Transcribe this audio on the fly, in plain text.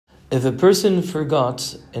If a person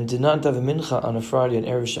forgot and did not daven mincha on a Friday and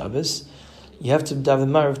Erev Shabbos, you have to daven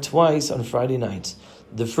Marav twice on Friday night.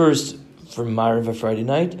 The first for Marav a Friday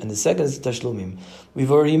night, and the second is Tashlumim. We've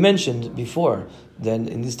already mentioned before that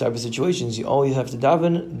in these type of situations, you always have to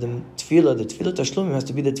daven the tefillah Tashlumim has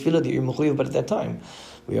to be the tefillah that you're mechuyev but at that time.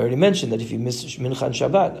 We already mentioned that if you miss Mincha and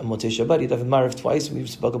Shabbat, and Motzei Shabbat, you daven Marav twice. We've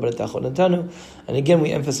spoken about it Tachon and Tanu, and again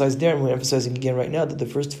we emphasize there, and we're emphasizing again right now that the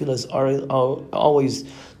first tefillah is always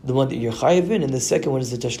the one that you're chayiv in, and the second one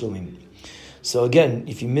is the Tashlumim. So again,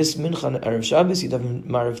 if you miss Mincha and Erev Shabbos, you daven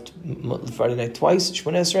Marav Friday night twice,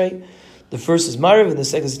 Shmoneh Esrei. The first is Marav and the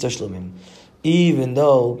second is Tashlumim. Even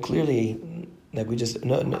though clearly, like we just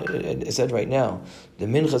said right now, the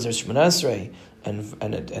Minchas are Shmoneh Esrei,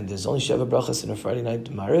 and there's only Sheva Brachas in a Friday night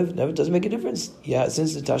Marav, never doesn't make a difference. Yeah,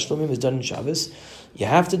 since the Tashlumim is done in Shabbos, you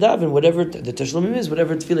have to daven whatever the Tashlumim is,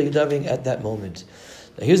 whatever tefillah you're davening at that moment.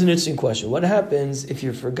 Now here's an interesting question. What happens if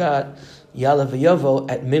you forgot Ya'aleh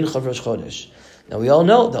V'yavo at Mincha Rosh Chodesh? Now we all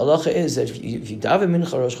know the halacha is that if you daven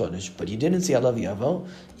Mincha Rosh Chodesh, but you didn't say Ya'aleh V'yavo,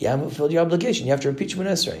 you haven't fulfilled your obligation. You have to repeat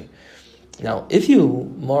Shmoneh Esrei. Now, if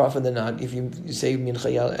you, more often than not, if you say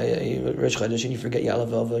Mincha Rosh Chodesh and you forget Ya'aleh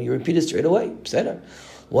V'yavo, you repeat it straight away. Pseder.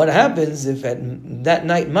 What happens if at that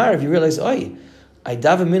night Marav you realize, I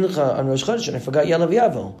daven Mincha on Rosh Chodesh and I forgot Ya'aleh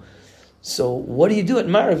V'yavo? So what do you do at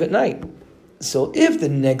Marav at night? So if the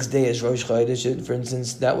next day is Rosh Chodesh, for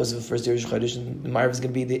instance, that was the first day of Rosh Chodesh, and the Marav is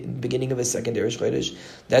going to be the beginning of a second day of Rosh Chodesh,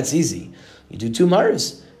 that's easy. You do two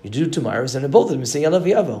Maravs. And both of them say Ya'aleh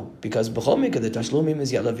V'yavo, because B'chol Mikra, the Tashlumim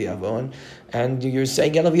is Ya'aleh V'yavo, and you're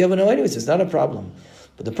saying Ya'aleh V'yavo now anyways, it's not a problem.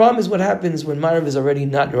 But the problem is what happens when Marav is already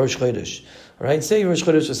not Rosh Chodesh. Right? Say Rosh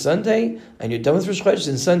Chodesh was Sunday, and you're done with Rosh Chodesh,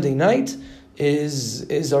 and Sunday night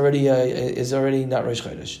is already not Rosh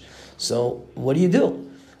Chodesh. So what do?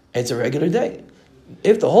 It's a regular day.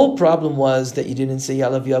 If the whole problem was that you didn't say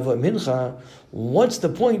Ya'aleh V'yavo at Mincha, what's the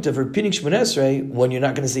point of repeating Shmoneh Esrei when you're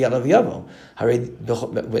not going to say Ya'aleh V'yavo?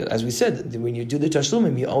 As we said, when you do the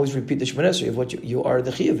Tashlumim, you always repeat the Shmoneh Esrei of what you are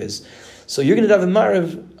the Chiyuv is. So you're going to daven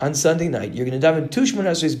Marav on Sunday night. You're going to daven two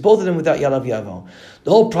Shmoneh Esreis, both of them without Ya'aleh V'yavo.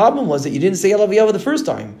 The whole problem was that you didn't say Ya'aleh V'yavo the first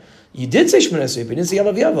time. You did say Shmoneh Esrei, but you didn't say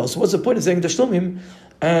Ya'aleh V'yavo. So what's the point of saying Tashlumim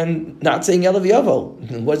and not saying Ya'aleh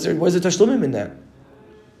V'yavo? Where's the Tashlumim in that?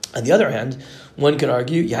 On the other hand, one can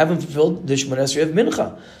argue you haven't fulfilled the Shmoneh Esrei of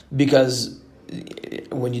Mincha, because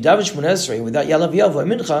when you daven Shmoneh Esrei without Ya'aleh V'yavo at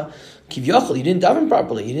Mincha, Kivyachol, you didn't daven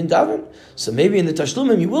properly. You didn't daven. So maybe in the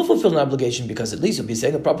Tashlumim you will fulfill an obligation, because at least you'll be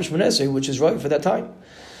saying a proper Shmoneh Esrei, which is right for that time.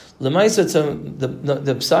 L'maisa,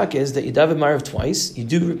 the psak is that you daven Marav twice. You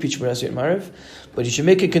do repeat Shmoneh Esrei at Marav, but you should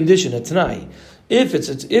make a condition, a Tanai. If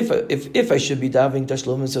I should be davening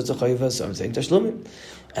Tashlumim, so it's a chayva, so I'm saying Tashlumim.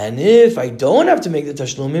 And if I don't have to make the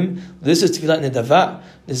Tashlumim, this is Tfilat Nedava.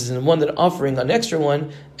 This is the one that I'm offering an extra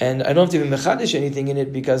one, and I don't have to be mechadish anything in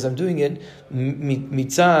it because I'm doing it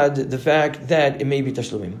mitzad the fact that it may be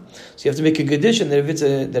Tashlumim. So you have to make a condition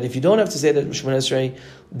that if you don't have to say that Shmoneh Esrei,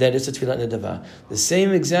 that it's a Tfilat Nedava. The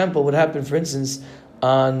same example would happen, for instance,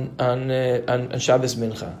 on Shabbos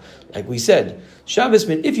Mincha. Like we said, Shabbos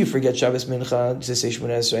Mincha, if you forget Shabbos Mincha to say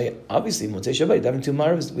Shmoneh Esrei, obviously Motzei Shabbat, daven two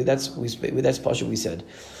Maravs, that's partial we said.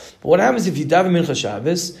 But what happens if you daven Mincha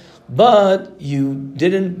Shabbos, but you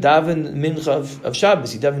didn't daven Mincha of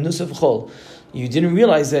Shabbos, you daven Nusaf Chol? You didn't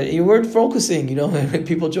realize that you weren't focusing.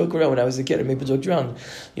 People joke around. When I was a kid, I maybe joked around.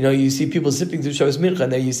 You see people zipping through Shabbos Mincha,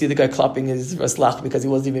 and then you see the guy clapping his raslach because he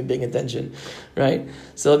wasn't even paying attention, right?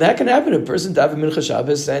 So that can happen. A person daven Mincha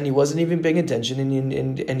Shabbos, and he wasn't even paying attention, and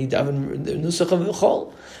he daven Nusach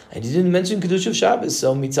Chol, and he didn't mention Kedusha of Shabbos.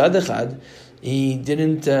 So mitzad echad, he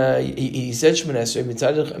didn't. He said Shmoneh Esrei.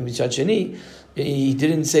 Mitzad sheni, he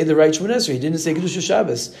didn't say the right Shmoneh Esrei. He didn't say Kedusha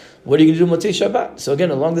Shabbos. What are you going to do Motzei Shabbat? So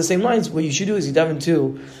again, along the same lines, what you should do is you daven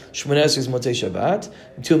two Shmoneh Esreis Motzei Shabbat,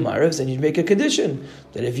 two Maravs, and you make a condition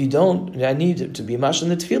that if you don't need to be mash in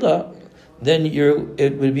the tefillah, then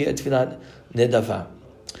it would be a tefillah nedava.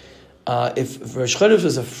 If Rosh Chodesh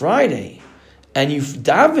was a Friday and you've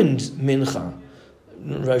davened mincha,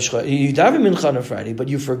 you davened mincha on a Friday, but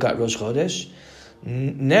you forgot Rosh Chodesh.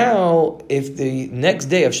 Now, if the next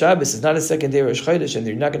day of Shabbos is not a second day of Rosh Chodesh and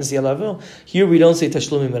you're not going to see Alavil, here we don't say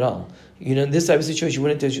Tashlumim at all. In this type of situation,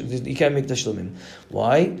 you can't make Tashlumim.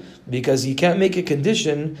 Why? Because you can't make a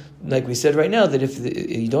condition, like we said right now, that if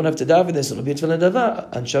you don't have to daven this, it'll be Tfilat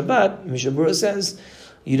Nedava. On Shabbat, Mishabura says,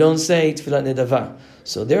 you don't say Tfilat Nedava.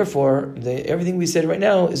 So therefore, everything we said right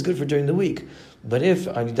now is good for during the week. But if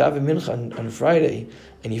I daven mincha on Friday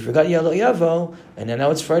and you forgot Ya'aleh V'yavo, and then now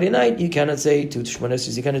it's Friday night, you cannot say two Shmoneh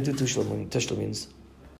Esreis, you cannot do two Tashlumins.